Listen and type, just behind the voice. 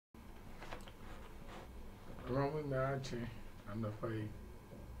and the fire.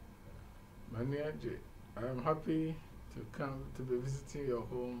 Maniaje, I am happy to come to be visiting your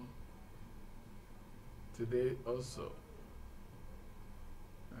home today also.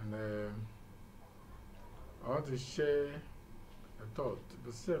 And I want to share a thought.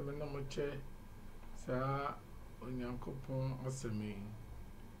 But say, me no more chair, sa onyankopon asemi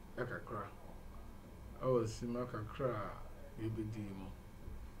akakra. Our sima kakra yebedimo.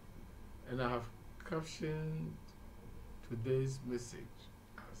 And I have captioned today's message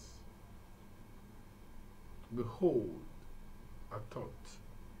as Behold a thought.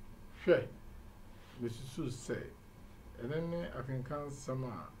 Share, Mr. Sue said, and then I can count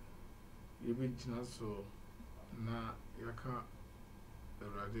some yebejina so na yaka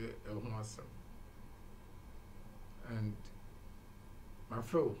erade ehwasam. And my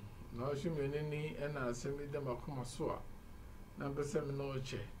fellow, now she may any and I send me them a comma soa. Number 7 no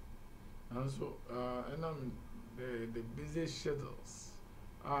chair. And so, and I'm the busy schedules.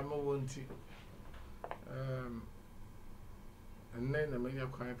 I'm a wanting. And then I mean, you're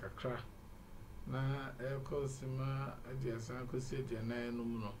quite a crack. Na Elko Sima, a dear Sanko City, and I no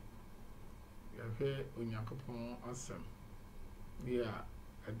more. You have heard when you're upon awesome. Yeah,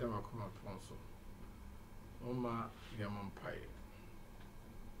 I don't come upon so. Oma Yaman Pie.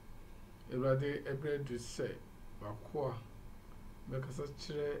 Erade Ebre do say, Bakwa, make us a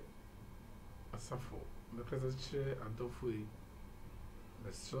chair a safo, make us a chair a dofui.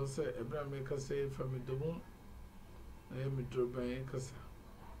 The so say, Abraham make us say from the moon, I am a drop by Casa.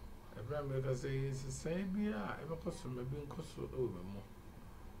 Abraham make us say, it's the same, yeah, I'm a customer being cost over more.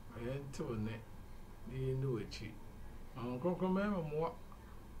 I ain't to a net, you know it cheap. Uncle Commander more,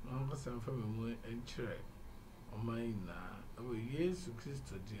 Uncle Sam from a moon and chair. On mine now, our years to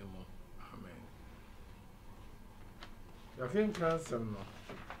Christo dear mo. Amen. I can't cancel no.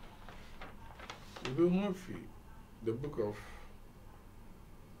 We will move the book of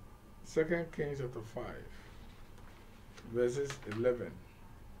 2 Kings chapter 5, verses 11.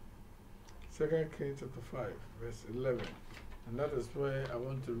 2 Kings chapter 5, verse 11. And that is where I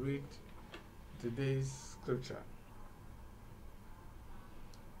want to read today's scripture.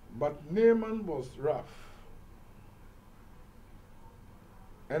 But Naaman was wroth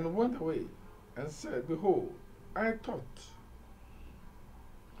and went away and said, Behold, I thought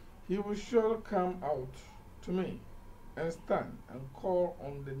he will surely come out to me and stand and call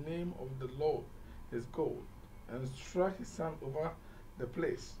on the name of the Lord his God and strike his hand over the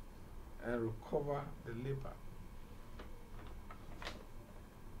place and recover the leper.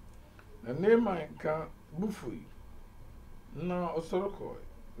 Na Naaman ka bufui na osoroko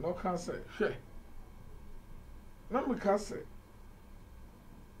no can say, She, na me ka say,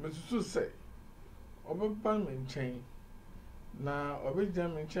 Mr. say, Obeban Minchain, na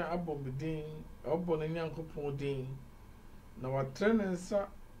Obejan Minchan Abobidin, Obon Yankopon Din, na what train and sa,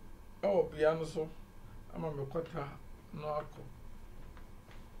 oh, piano so, I'm a Mekota no ako.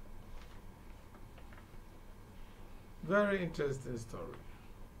 Very interesting story.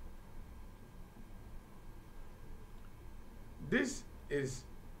 This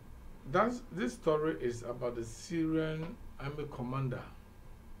story is about the Syrian army commander.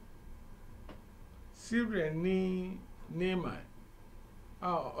 Syrian Naaman,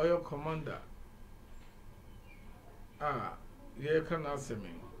 our oil commander. You can answer me.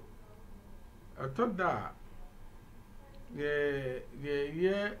 I thought that,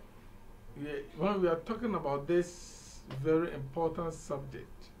 when we are talking about this very important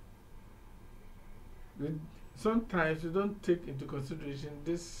subject, sometimes you don't take into consideration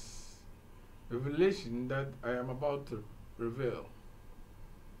this revelation that I am about to reveal.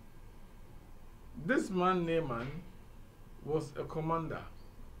 This man, Naaman, was a commander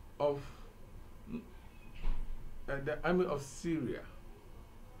of the army of Syria,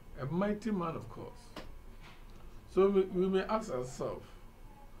 a mighty man, of course. So we may ask ourselves,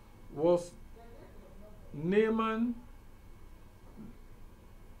 was Naaman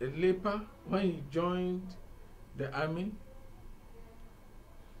a leper when he joined the army?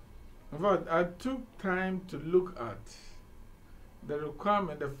 In fact, I took time to look at the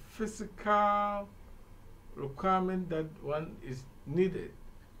requirement, the physical requirement that one is needed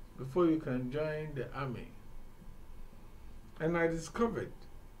before you can join the army. And I discovered,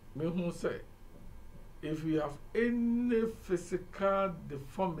 Mehun said, if you have any physical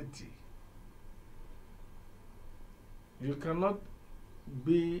deformity, you cannot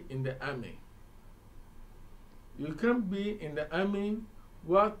be in the army. You can't be in the army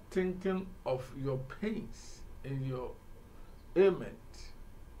while thinking of your pains and your ailment.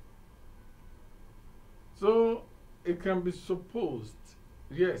 So it can be supposed,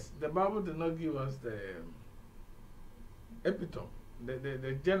 yes, the Bible did not give us epitome,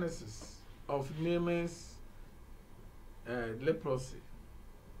 the genesis of Naaman's leprosy.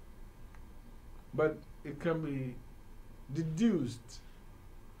 But it can be deduced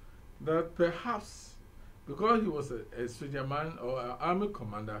that perhaps because he was a soldier man or an army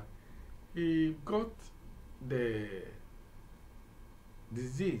commander, he got the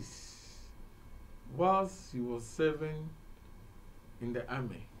disease whilst he was serving in the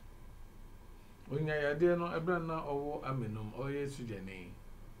army. When you are there, no, Ebrana or Aminum or Yesujane.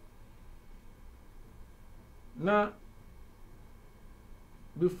 Now,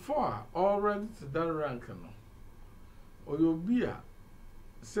 before already to that rank, no, or you'll be a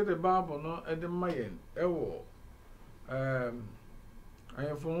said the Bible, no, at the Mayan, Ewo, I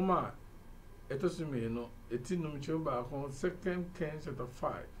am from Ma, Etosumi, no, Etinum Chuba, 2 Kings chapter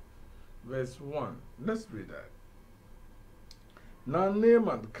 5, verse 1. Let's read that. Now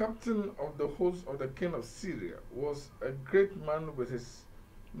Naaman, captain of the host of the king of Syria, was a great man with his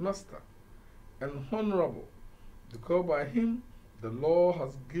master, and honorable, because by him the Lord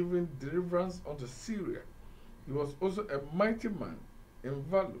has given deliverance unto Syria. He was also a mighty man in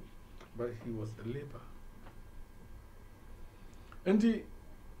value, but he was a leper. And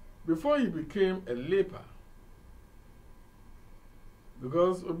before he became a leper,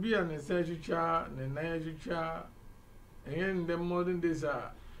 because Obi and Nesajucha, Nenajucha, and in the modern days,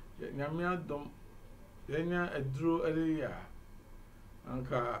 Yamia Dom, Yanya a drew a year,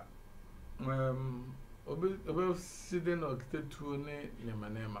 Anka Obi sitting or get to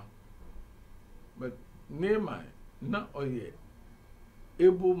Nemanema. But Naaman, not a year,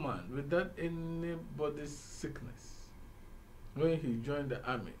 able man without anybody's sickness, when he joined the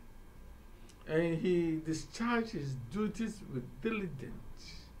army. And he discharged his duties with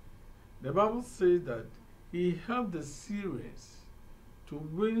diligence. The Bible says that he helped the Syrians to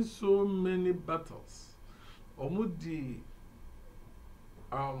win so many battles. Omudi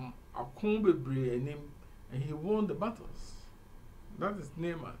and he won the battles. That is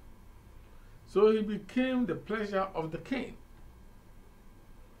Naaman. So he became the pleasure of the king.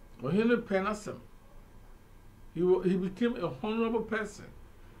 Ohene Penasem, he became a honorable person.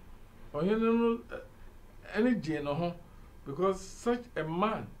 Ohene any jeno, because such a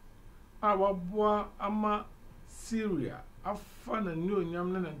man, our boy ama Syria, a fan and new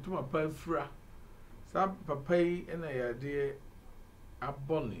yamnan and to my palfra, sab papai and a dear a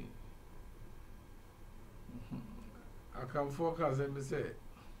bonny. I can forecast and say,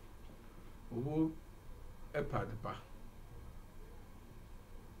 who a padipa.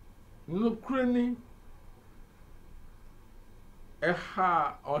 No cranny a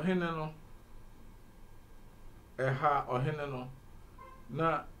ha or henano. A ha or henano.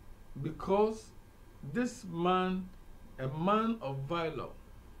 Now, because this man, a man of valor,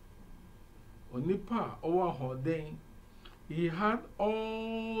 Onipa over Hordain, he had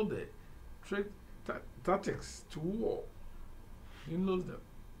all the tactics to war. He knows them.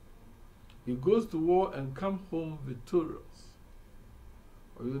 He goes to war and comes home victorious.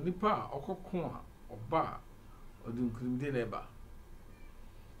 Onipa Okokwa or Ba or Dinkundeneba.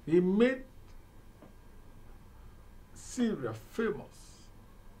 He made Syria famous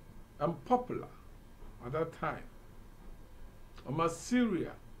and popular at that time.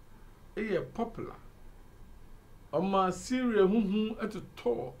 Syria is popular. Syria at a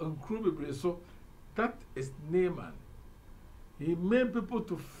tour and crew. So that is Naaman. He made people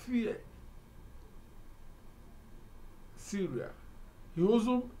to fear Syria. He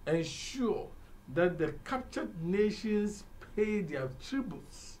also ensured that the captured nations pay their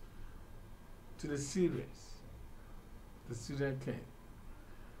tributes to the Syrians, the Syrian king.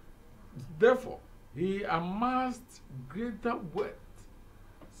 Therefore, he amassed greater wealth.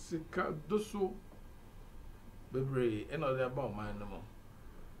 Sika doso bebre and other about my no more.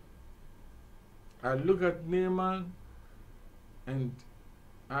 I look at Naaman and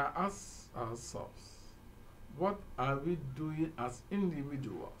I ask ourselves, what are we doing as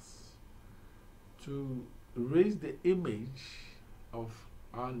individuals to raise the image of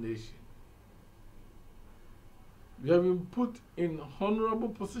our nation? We have been put in honorable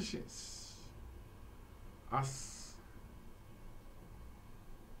positions as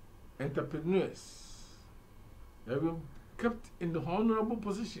entrepreneurs. We have been kept in the honorable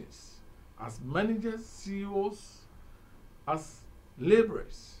positions as managers, CEOs, as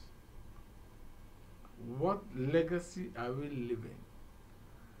laborers. What legacy are we living?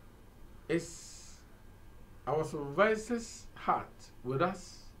 Is our supervisor's heart with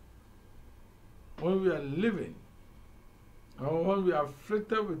us when we are living, or when we are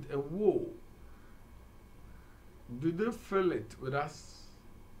afflicted with a woe? Do they feel it with us?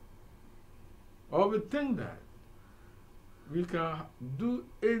 Or we think that we can do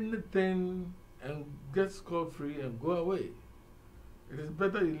anything and get scot-free and go away. It is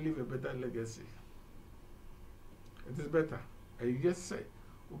better you leave a better legacy. It is better. And you just say,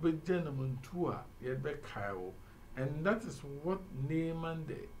 and that is what Naaman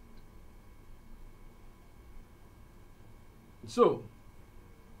did. So,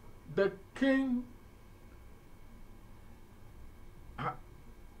 the king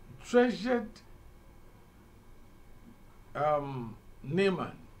treasured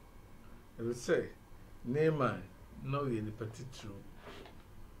Naaman. I would say, Naaman, no, in the particular.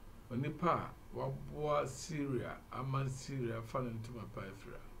 Onipa, Wabwa Syria, Aman Syria, fell into my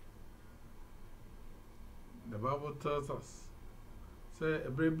periphery. The Bible tells us, say, a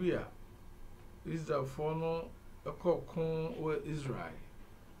baby Israel for no a cocoon or Israel.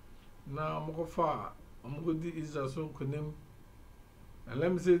 Now, Mokofa, Amgodi Israel so kunim. And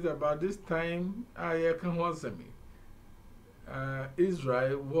let me say that about this time, I can once me.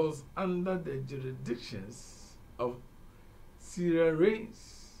 Israel was under the jurisdictions of Syria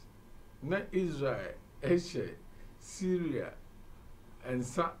reigns. Not Israel, Asia, Syria, and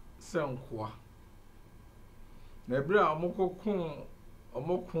Sankwa. Nebra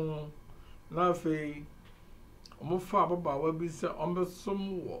Omokun, Nafe, Omofa Baba will be said on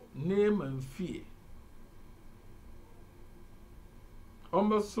some name and fear.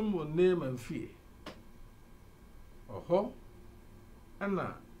 Some name and fear. Oho,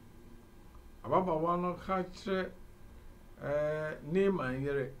 Anna Ababa one catch name and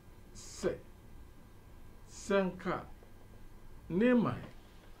yere. Say, Sanka, Naaman,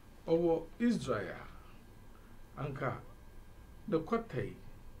 over Israel, Anka, the Kote,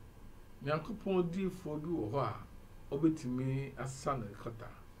 Yankopon D for do or obey me as son and Kota.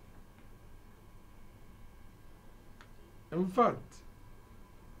 In fact,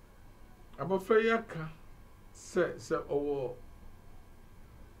 about Freyaka said, over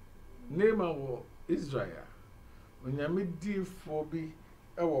Naaman or Israel, when you meet D for be.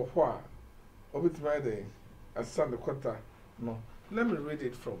 Ewo hwa obitima dey asan the quarter no. Let me read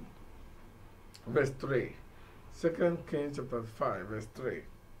it from verse 3. 2 Kings chapter 5 verse 3.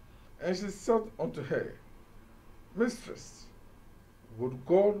 And she said unto her, Mistress, would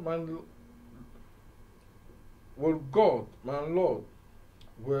God my Lord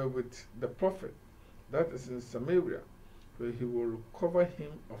were with the prophet that is in Samaria, where he will recover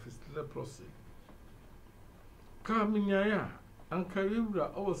him of his leprosy. Kaminyaya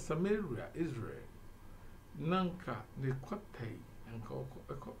Ankaribra or Samaria, Israel, Nanka, the Kotai, and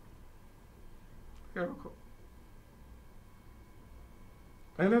Koko.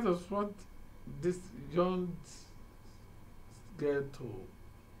 And that was what this young girl told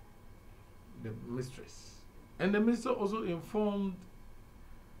the mistress. And the mistress also informed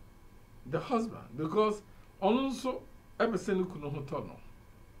the husband, because also, everything could not turn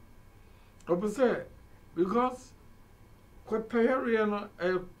on. Because Quatariano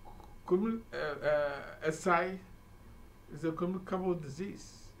SI is a communicable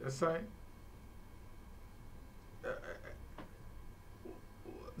disease. SI.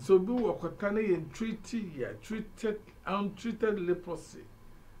 So, do a Quatani and treated, untreated leprosy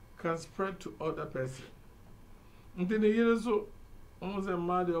can spread to other person. And then a year or so, almost a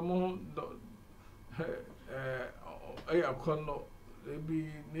mother or more, I condo,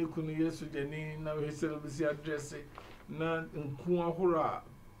 maybe Nikuni yesterday, now he said, we address it. Na nkuwa hura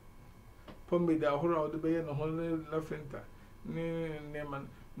pombe da hura ode be na hono lafenta ni neman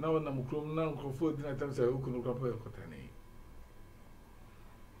na wona mukrom na nkrofo di na tamsa ukunu kwapo yakotane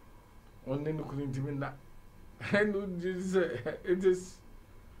onni nukuni ntimi na and it is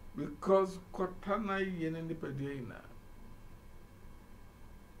because kotana yene ni pedie ina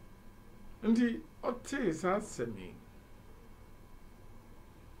ndi ote sa semi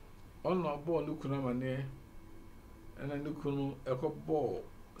ono bo nukuna mane. And then look on a ball,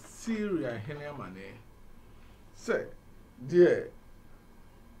 Syria, Henamane. Say, dear,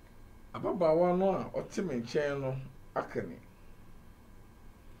 about one or Timmy channel, Akane.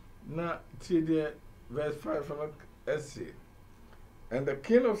 Now, dear, verse 5 from essay. And the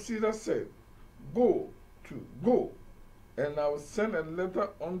king of Syria said, Go, and I will send a letter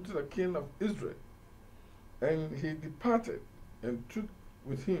unto the king of Israel. And he departed and took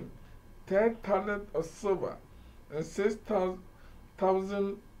with him 10 talents of silver and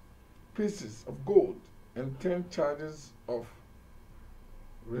 6,000 pieces of gold and 10 charges of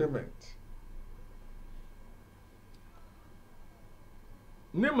raiment.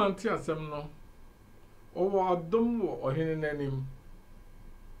 Naaman ti asem no owo adom wo ohene nanim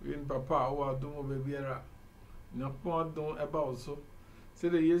win papa owo adom wo bebiara nyapon adom eba oso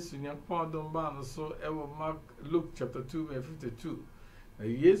Said the yes, in your pardon ban so ever Mark Luke chapter 2, verse 52.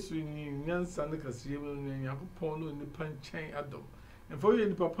 Yes, we need young Sandicas, you will in your pono in the punchain Adam. And for you,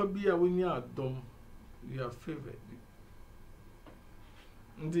 the papa be a win your dom, your favorite.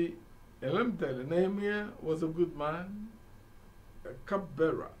 The Elamtel, Nehemiah was a good man, a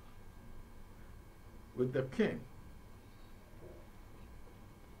cupbearer with the king.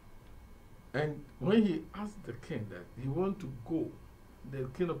 And when he asked the king that he wanted to go, the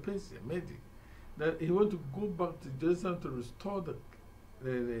king of Persia, Mede, that he wanted to go back to Jerusalem to restore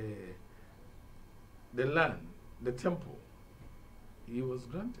the land, the temple, he was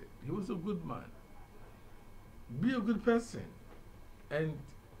granted. He was a good man. Be a good person, and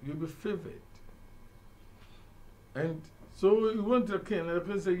you'll be favored. And so he went to the king, and the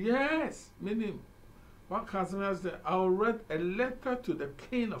king said, yes, meaning, one customer said, I'll write a letter to the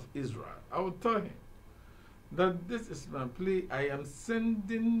king of Israel. I will tell him that this is my plea. I am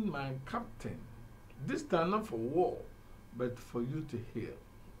sending my captain, this time not for war, but for you to heal.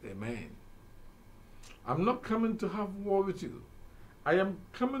 Amen. I'm not coming to have war with you. I am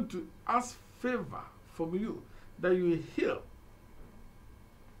coming to ask favor from you that you will heal.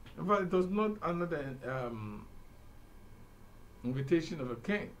 In fact, it was not another invitation of a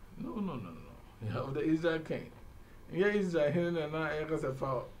king. No. Of the Israel king. Yeah, Israel, and I was a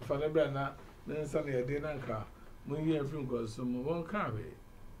Fanabrana, then Sunday a dinner car, when you have from Gosum, one carry.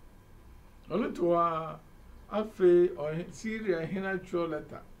 Only to our Afe or Syria, Hina Cho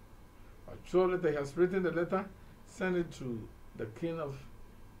letter. A Cho letter, he has written the letter, send it to the king of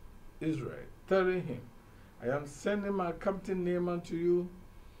Israel, telling him, I am sending my captain Naaman to you,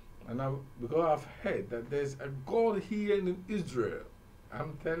 and because I've heard that there's a God here in Israel.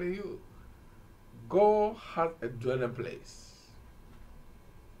 I'm telling you. God has a dwelling place.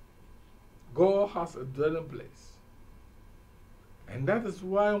 God has a dwelling place. And that is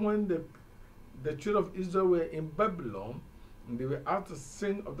why when the children of Israel were in Babylon, and they were asked to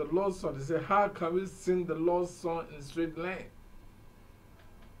sing of the Lord's song, they said, how can we sing the Lord's song in straight line?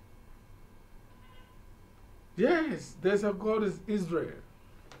 Yes, there's a God in Israel.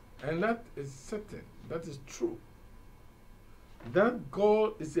 And that is certain. That is true. That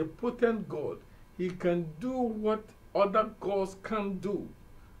God is a potent God. He can do what other gods can't do.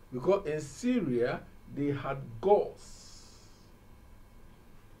 Because in Syria, they had gods.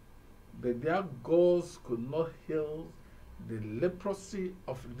 But their gods could not heal the leprosy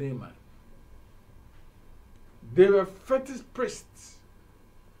of Naaman. They were fetish priests.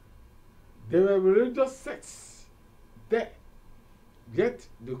 They were religious sects there. Yet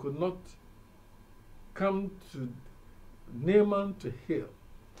they could not come to Naaman to heal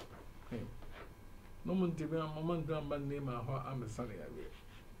him. No one to be a moment grandma Naaman, how I'm a son.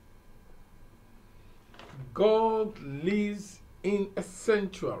 God lives in a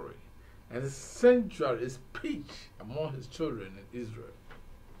sanctuary, and the sanctuary is peace among his children in Israel.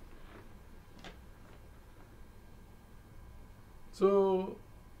 So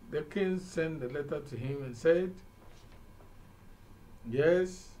the king sent a letter to him and said,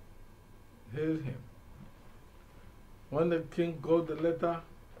 yes, heal him. When the king got the letter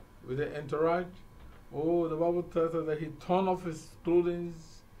with the entourage, oh, the Bible tells us that he torn off his clothing,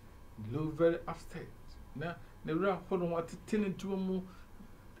 looked very upset. Now, the real hold on what to tell into him.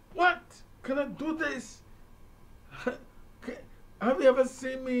 What? Can I do this? Have you ever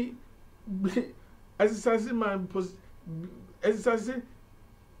seen me exercising my exercising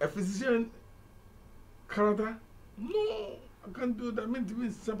a physician character? No, I can't do that. I mean, to be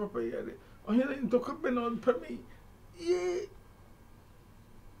some papa here. Oh, here in Tokapen on Pemi. Yeah.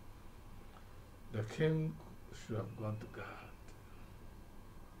 The king should have gone to God.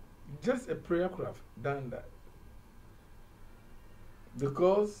 Just a prayer could have done that.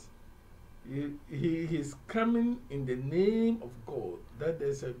 Because he is coming in the name of God, that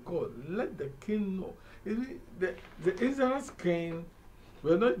there's a God. Let the king know. The Israel's king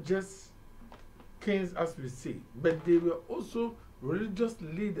were not just kings as we see, but they were also religious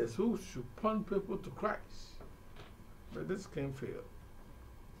leaders who should point people to Christ. But this king failed.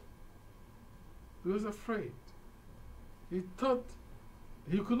 He was afraid. He thought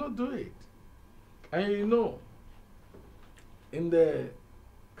he could not do it. And you know, in the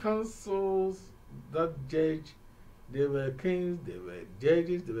councils that judge, there were kings, there were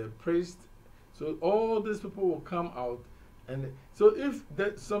judges, there were priests. So all these people will come out. And so if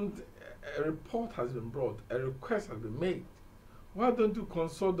a report has been brought, a request has been made, why don't you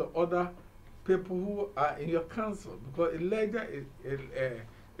consult the other people who are in your council? Because Elijah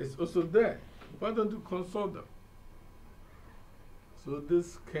is also there. Why don't you consult them? So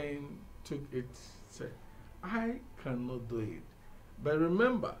this king took it, said, I cannot do it. But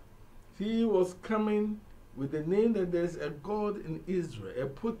remember, he was coming with the name that there's a God in Israel, a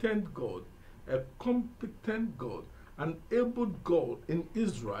potent God, a competent God, an able God in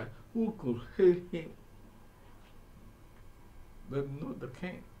Israel who could heal him. But not the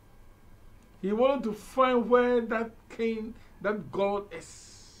king. He wanted to find where that king, that God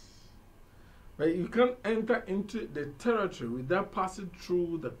is. But you can't enter into the territory without passing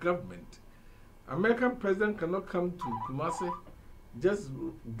through the government. American president cannot come to Kumasi, just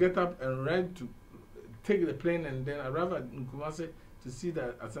get up and run to take the plane and then arrive at Kumasi to see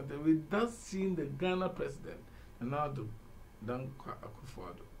that Asante without seeing the Ghana president and now the Dan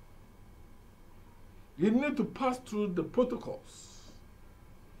Akufo-Addo. You need to pass through the protocols.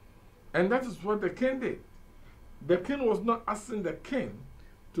 And that is what the king did. The king was not asking the king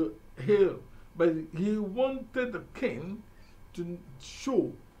to hail, but he wanted the king to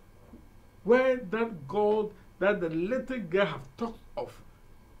show where that God that the little girl have talked of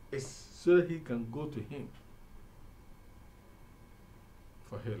is, so that he can go to him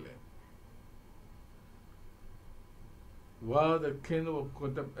for healing. While the king was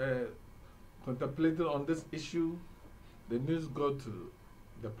contemplating on this issue, the news got to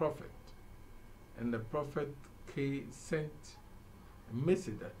the prophet, and the prophet sent a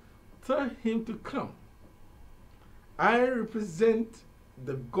message that tell him to come. I represent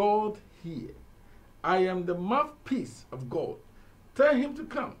the God here. I am the mouthpiece of God. Tell him to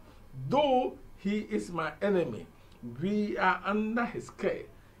come. Though he is my enemy, we are under his care.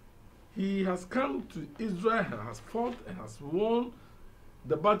 He has come to Israel and has fought and has won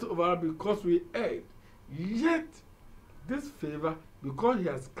the battle of Arab because we erred. Yet, this favor, because he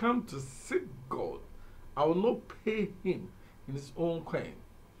has come to seek God, I will not pay him in his own coin.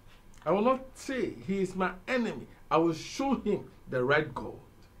 I will not say he is my enemy. I will show him the right God.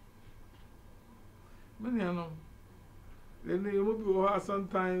 Many I know. Then you will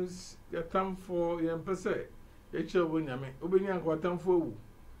sometimes your time for your person. Echo when you make Ubinian got time for you.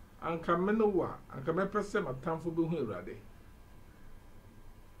 And Kamenowa, and Kamepese, my time for being ready.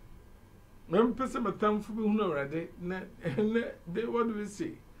 Mempese, my time for being ready. What do we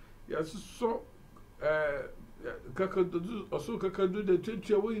see? Yes, so Kakadu, or so Kakadu, the church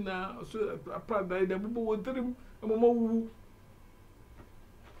away now, so a part that the Bubu will tell him a moment.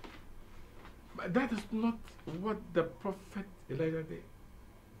 But that is not what the prophet Elijah did.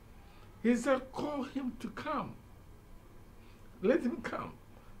 He said, call him to come. Let him come.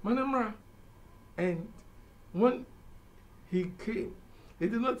 Manamra. And when he came, he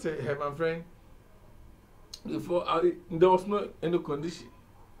did not say, hey, my friend, before there was no any condition.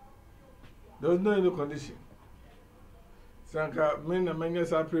 There was no any condition. Sanka, men and men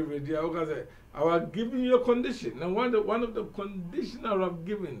are privileged. I was giving you a condition. And one of the conditions I have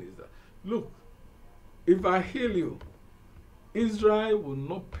given is that, look, if I heal you, Israel will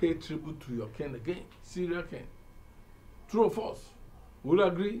not pay tribute to your king again, Syria king. True or false? Will you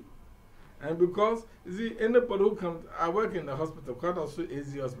agree? And because, you see, anybody who comes, I work in the hospital, quite also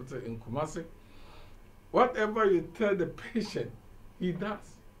easy hospital in Kumasi. Whatever you tell the patient, he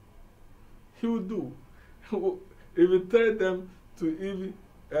does. He will do. If you tell them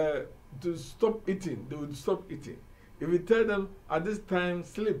to stop eating, they will stop eating. If you tell them at this time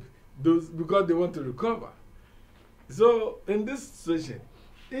sleep, because they want to recover. So in this situation,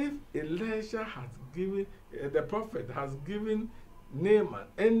 if Elisha has given, the prophet has given Naaman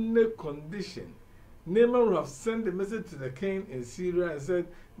any condition, Naaman would have sent the message to the king in Syria and said,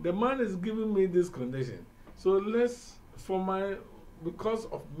 the man is giving me this condition. So because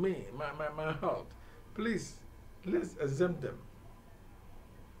of me, my health, please, let's exempt them.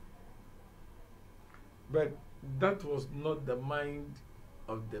 But that was not the mind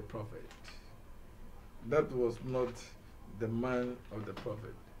of the prophet. That was not the mind of the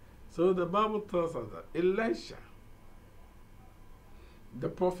prophet. So the Bible tells us that Elisha, the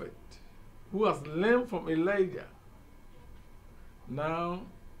prophet, who has learned from Elijah, now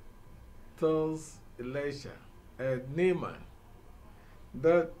tells Naaman,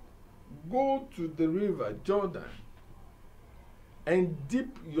 that go to the river Jordan and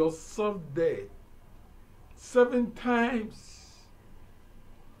dip yourself there 7 times.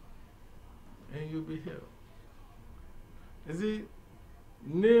 And you'll be healed. You see,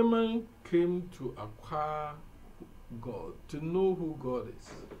 Naaman came to acquire God, to know who God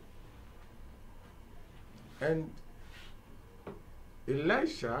is. And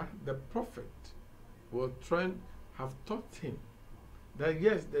Elisha, the prophet, have taught him that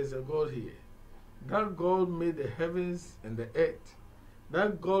yes, there's a God here. That God made the heavens and the earth.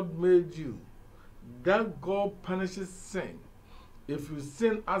 That God made you. That God punishes sin. If you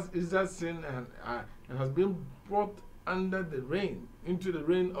sin as Israel sin and has been brought under the reign into the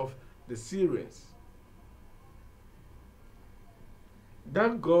reign of the Syrians,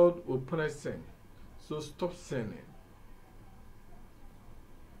 that God will punish sin. So stop sinning.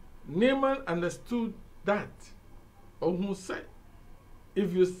 Naaman understood that, or who said,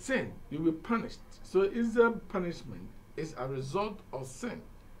 if you sin, you'll be punished. So Israel's punishment is a result of sin.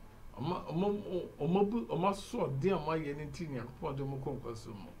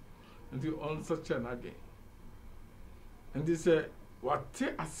 And they said, what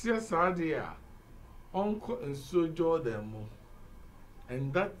assess idea, uncle and so Jordan,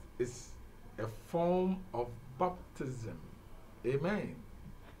 and that is a form of baptism. Amen.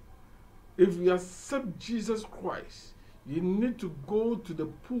 If you accept Jesus Christ, you need to go to the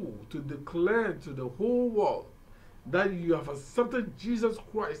pool to declare to the whole world that you have accepted Jesus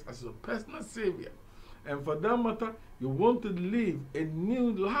Christ as your personal Savior. And for that matter, you want to live a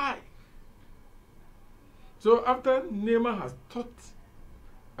new life. So after Naaman has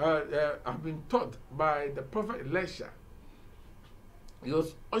been taught by the prophet Elisha, he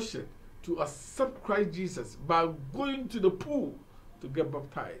was ushered to accept Christ Jesus by going to the pool to get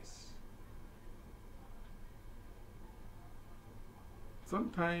baptized.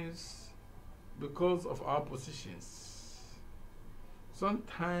 Sometimes because of our positions,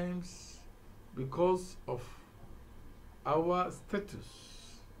 sometimes because of our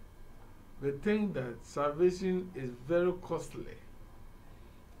status, we think that salvation is very costly.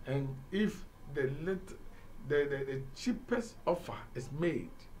 And if the cheapest offer is made,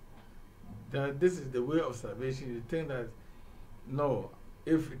 that this is the way of salvation, you think that, no,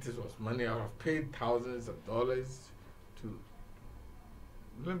 if it was money, I would have paid thousands of dollars to.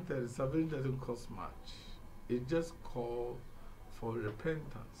 Let me tell you, salvation doesn't cost much. It just calls for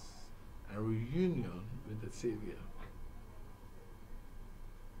repentance and reunion with the Savior.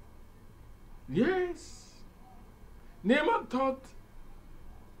 Yes. Naaman thought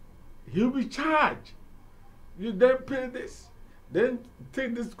he'll be charged. You then pay this, then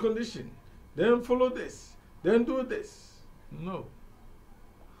take this condition, then follow this, then do this. No.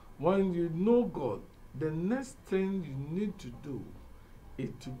 When you know God, the next thing you need to do is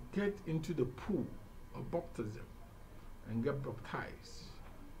to get into the pool of baptism and get baptized.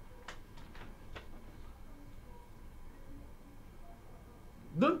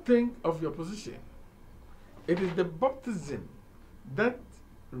 Don't think of your position. It is the baptism that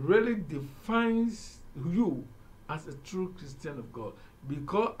really defines you as a true Christian of God.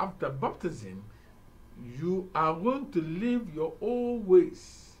 Because after baptism, you are going to leave your old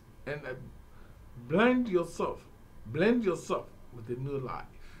ways and blend yourself with a new life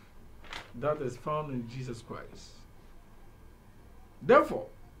that is found in Jesus Christ. Therefore,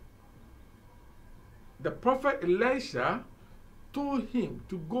 the prophet Elisha told him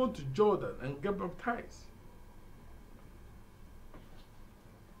to go to Jordan and get baptized.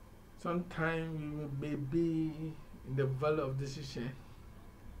 Sometime you may be in the valley of decision.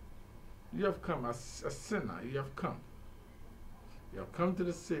 You have come as a sinner, you have come. You have come to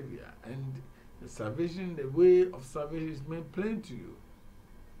the Savior, and the salvation, the way of salvation is made plain to you.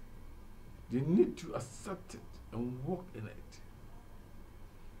 You need to accept it and walk in it.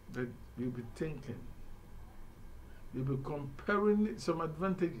 That you'll be thinking, you'll be comparing some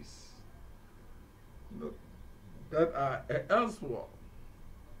advantages that are elsewhere.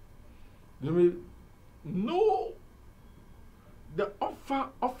 You may know the offer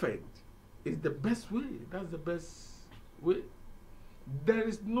offered is the best way. That's the best way. There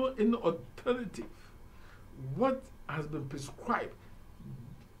is no any alternative. What has been prescribed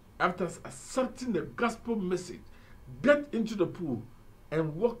after accepting the gospel message, get into the pool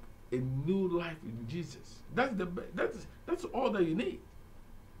and walk a new life in Jesus. That's all that you need.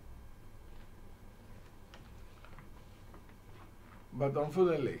 But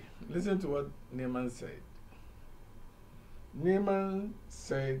unfortunately, listen to what Naaman said. Naaman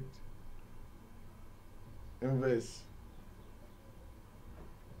said in verse,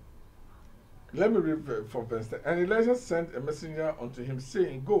 let me read from verse 10. And Elisha sent a messenger unto him,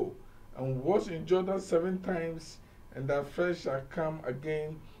 saying, Go and wash in Jordan 7 times, and thy flesh shall come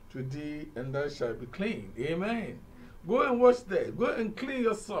again to thee, and thou shalt be clean. Amen. Go and wash there. Go and clean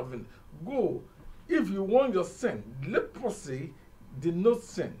yourself. And go. If you want your sin, leprosy denotes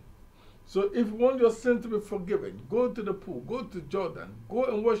sin. So if you want your sin to be forgiven, go to the pool, go to Jordan, go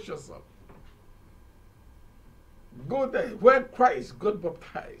and wash yourself. Go there where Christ got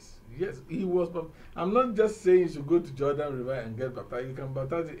baptized. Yes, he was baptized. I'm not just saying you should go to Jordan River and get baptized. You can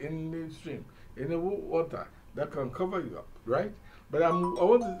baptize in any stream, any water that can cover you up, right? But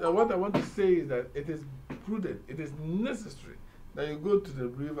what I want to say is that it is prudent, it is necessary that you go to the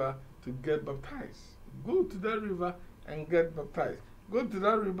river to get baptized. Go to the river and get baptized. Go to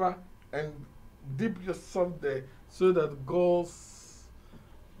that river and dip yourself there so that God's,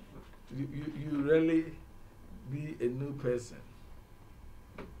 you really be a new person.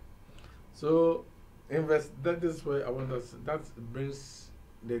 So, in verse, that is where I want us, that brings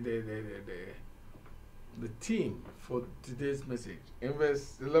the theme for today's message. In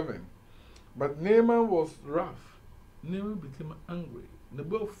verse 11, but Naaman was wrath. Naaman became angry,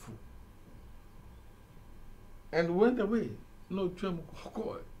 Nebufu, and went away. No,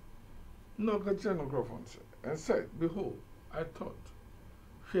 no, and said, behold, I thought,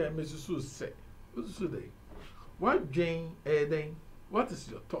 here, Mrs. Sue said, what Jane, Eden, what is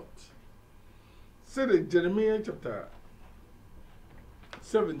your thought? Said in Jeremiah chapter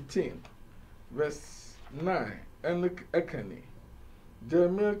 17, verse 9, and Ekani.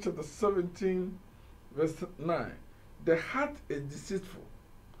 Jeremiah chapter 17, verse 9. The heart is deceitful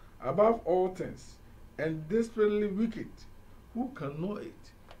above all things, and desperately wicked. Who can know it?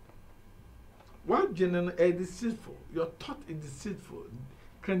 What general is deceitful? Your thought is deceitful,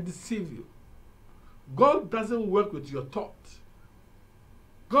 can deceive you. God doesn't work with your thought.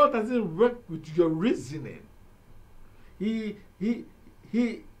 God doesn't work with your reasoning. He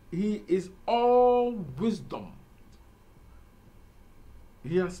is all wisdom.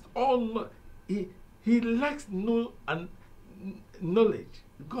 He has all. He lacks no knowledge.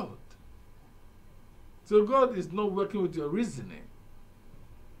 God. So God is not working with your reasoning.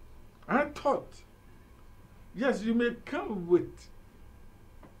 I thought, yes, you may come with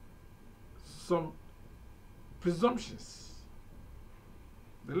some presumptions.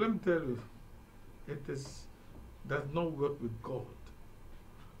 But let me tell you, it does not work with God.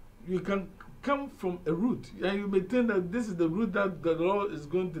 You can come from a route, and you may think that this is the route that the Lord is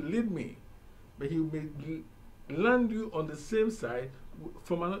going to lead me. But He may land you on the same side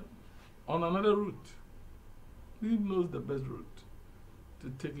from on another route. He knows the best route to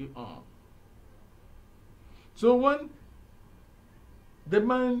take you on. So when the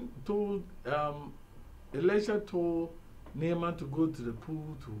man told, Elisha told Naaman to go to the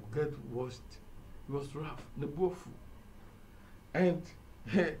pool to get washed, he was rough, Nebufu. And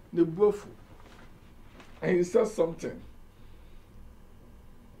Nebufu. And he said something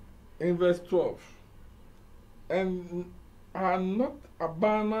in verse 12. And are not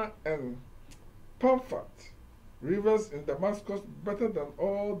Abana and Pamphat rivers in Damascus better than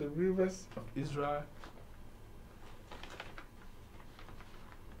all the rivers of Israel?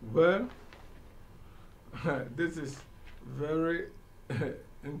 Well, this is very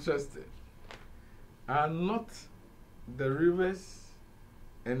interesting. Are not the rivers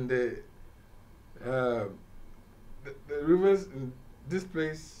and the rivers in this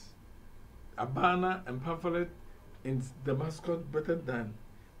place, Abana and Pamphalet in Damascus, better than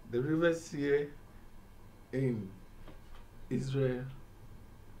the rivers here in Israel?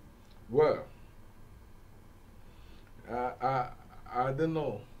 Well, I don't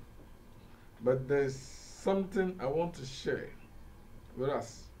know, but there's something I want to share with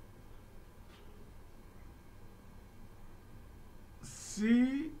us.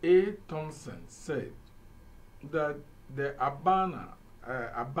 C.A. Thompson said that the Abana,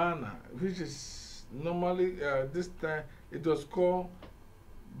 which is normally this time it was called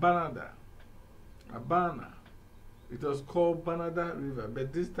Banada. Abana. It was called Banada River,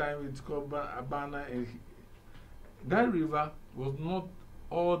 but this time it's called Abana. And that river was not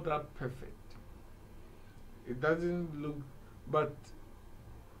all that perfect. It doesn't look, but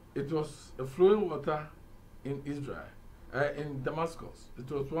it was a flowing water in Israel, in Damascus. It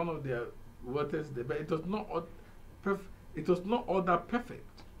was one of their waters there, but it was not all that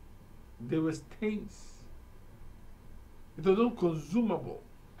perfect. There were stains. It was not consumable.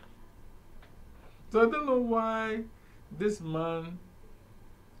 So I don't know why this man,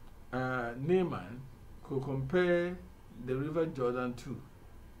 Naaman, could compare the river Jordan to.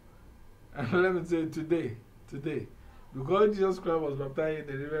 And let me say today, because Jesus Christ was baptized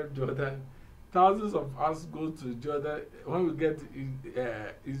in the river Jordan, thousands of us go to Jordan. When we get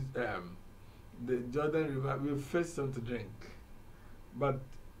the Jordan River, we first some to drink. But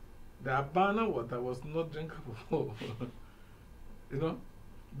the Abana water was not drinkable. You know?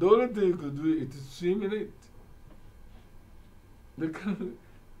 The only thing you could do is to swim in it.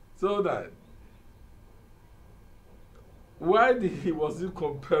 So that, why was he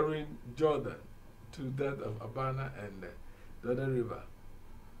comparing Jordan to that of Abana and the other river?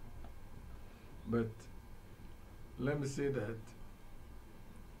 But let me say that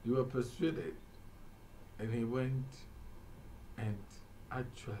you were persuaded, and he went, and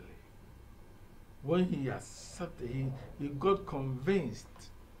actually, when he accepted, he got convinced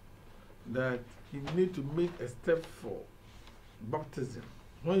that he needed to make a step forward baptism,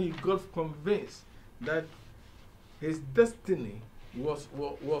 when he got convinced that his destiny was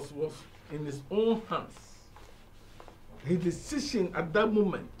in his own hands, his decision at that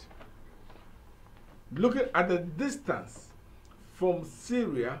moment, looking at the distance from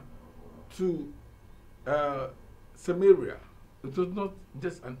Syria to Samaria, it was not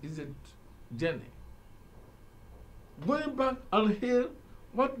just an easy journey. Going back on here,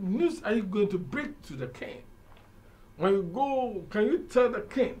 what news are you going to break to the king? When you go, can you tell the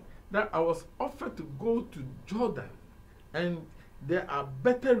king that I was offered to go to Jordan and there are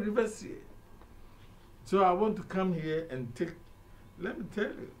better rivers here? So I want to come here and take. Let me tell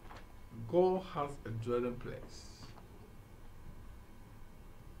you, God has a dwelling place.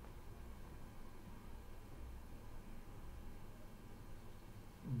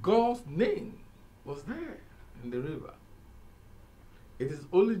 God's name was there in the river. It is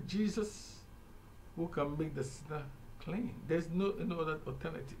only Jesus who can make the sinner clean. There's no other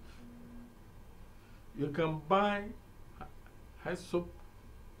alternative. You can buy high soap,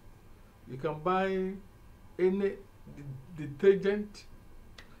 you can buy any detergent,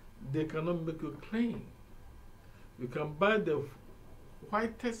 they cannot make you clean. You can buy the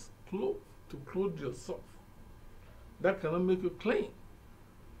whitest cloth to clothe yourself, that cannot make you clean.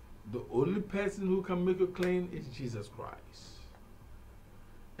 The only person who can make you clean is Jesus Christ.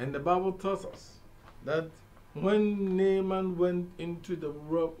 And the Bible tells us that when Naaman went into the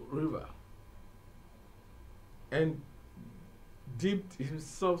river and dipped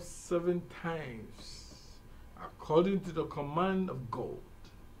himself 7 times, according to the command of God,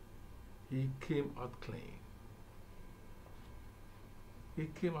 he came out clean. He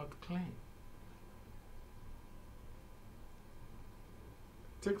came out clean.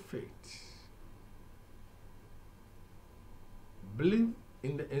 Take faith. Believe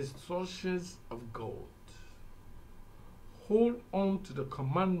in the instructions of God. Hold on to the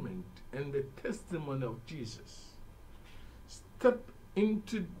commandment and the testimony of Jesus. Step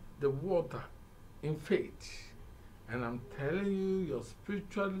into the water in faith. And I'm telling you, your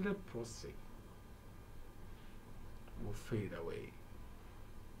spiritual leprosy will fade away.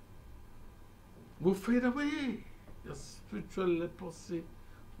 Will fade away. Your spiritual leprosy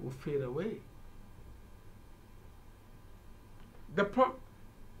will fade away. The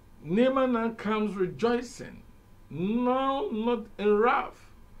Naaman now comes rejoicing, now not in wrath.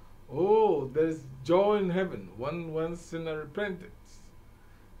 Oh, there is joy in heaven when one sinner repented.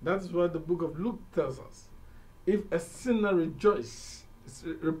 That's what the book of Luke tells us. If a sinner repents,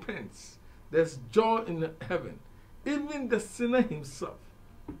 there's joy in heaven. Even the sinner himself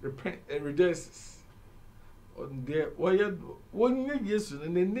rejoices. On there, when you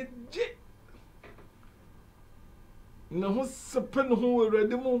na ho sepen ho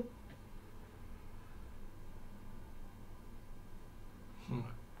awurade mu.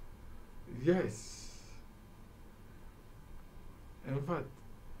 Yes. In fact,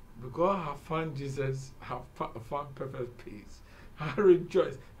 because I have found Jesus, I have found perfect peace. I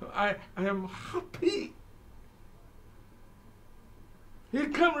rejoice. I am happy. He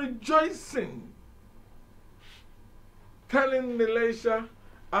came rejoicing, telling Elisha,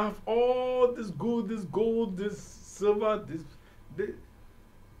 I have all this gold, this silver,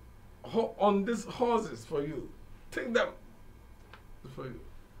 on these horses for you. Take them for you.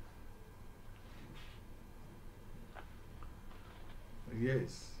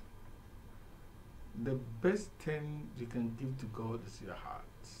 Yes. The best thing you can give to God is your heart.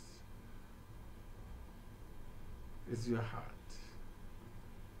 It's your heart.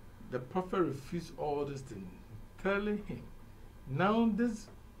 The prophet refused all these things, telling him, now this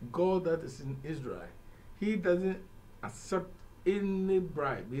God that is in Israel, he doesn't accept any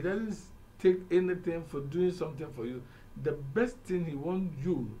bribe. He doesn't take anything for doing something for you. The best thing he wants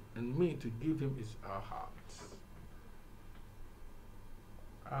you and me to give him is our hearts.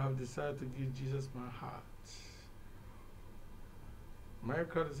 I have decided to give Jesus my heart. My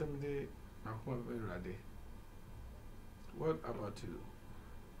card is someday, I'm very ready. What about you?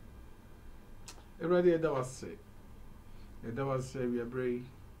 Everybody that was sick. That was we are brave.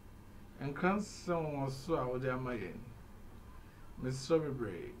 And cancer was so out there, my end. Miss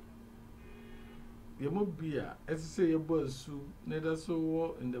Sobby, you must be a, as say your boys who neither so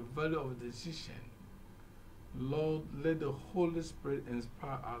war in the value of decision. Lord, let the Holy Spirit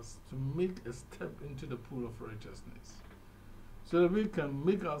inspire us to make a step into the pool of righteousness, so that we can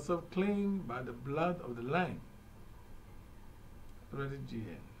make ourselves clean by the blood of the Lamb. Ready,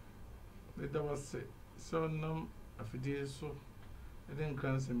 GN. That was it. So, no, if it is so, I didn't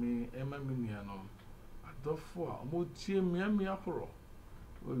cancel me, Emma Miniano. I don't for a more cheer me, horror.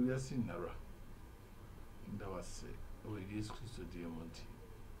 We are seeing Nara. That was it. with Jesus Christ Diamonti.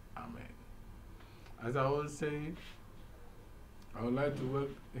 Amen. As I always say, I would like to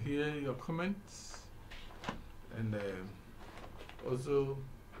hear your comments and also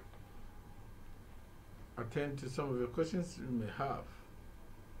attend to some of your questions you may have,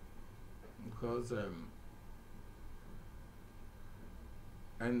 because I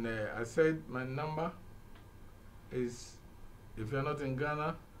said my number is, if you're not in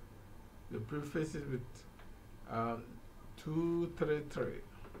Ghana, the preface is with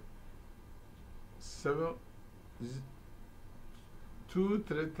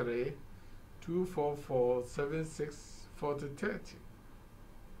 233 244 76 40 30.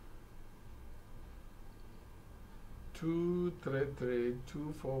 233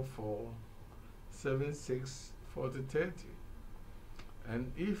 244 76 40 30.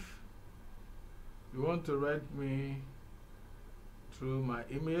 And if you want to write me through my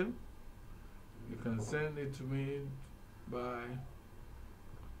email, you can send it to me by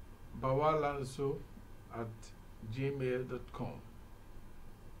bawalanso@gmail.com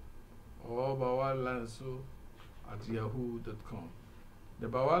or bawalanso@yahoo.com. The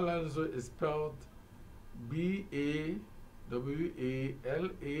Bawalanso is spelled BAWALANSO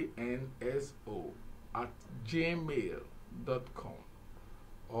 @gmail.com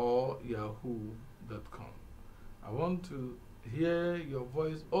or yahoo.com. I want to hear your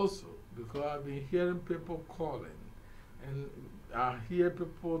voice also, because I've been hearing people calling, and I hear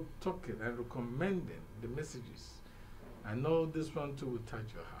people talking and recommending the messages. I know this one too will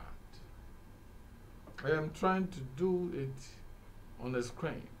touch your heart. I am trying to do it on the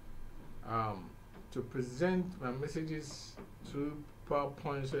screen, to present my messages through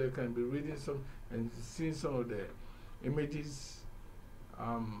PowerPoint, so you can be reading some and seeing some of the images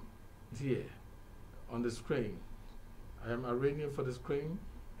here on the screen. I am arranging for the screen,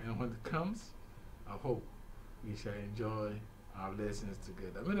 and when it comes, I hope we shall enjoy our lessons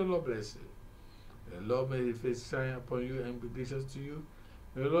together. May the Lord bless you. The Lord may His face shine upon you and be gracious to you.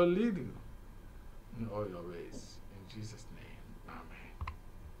 May the Lord lead you in all your ways.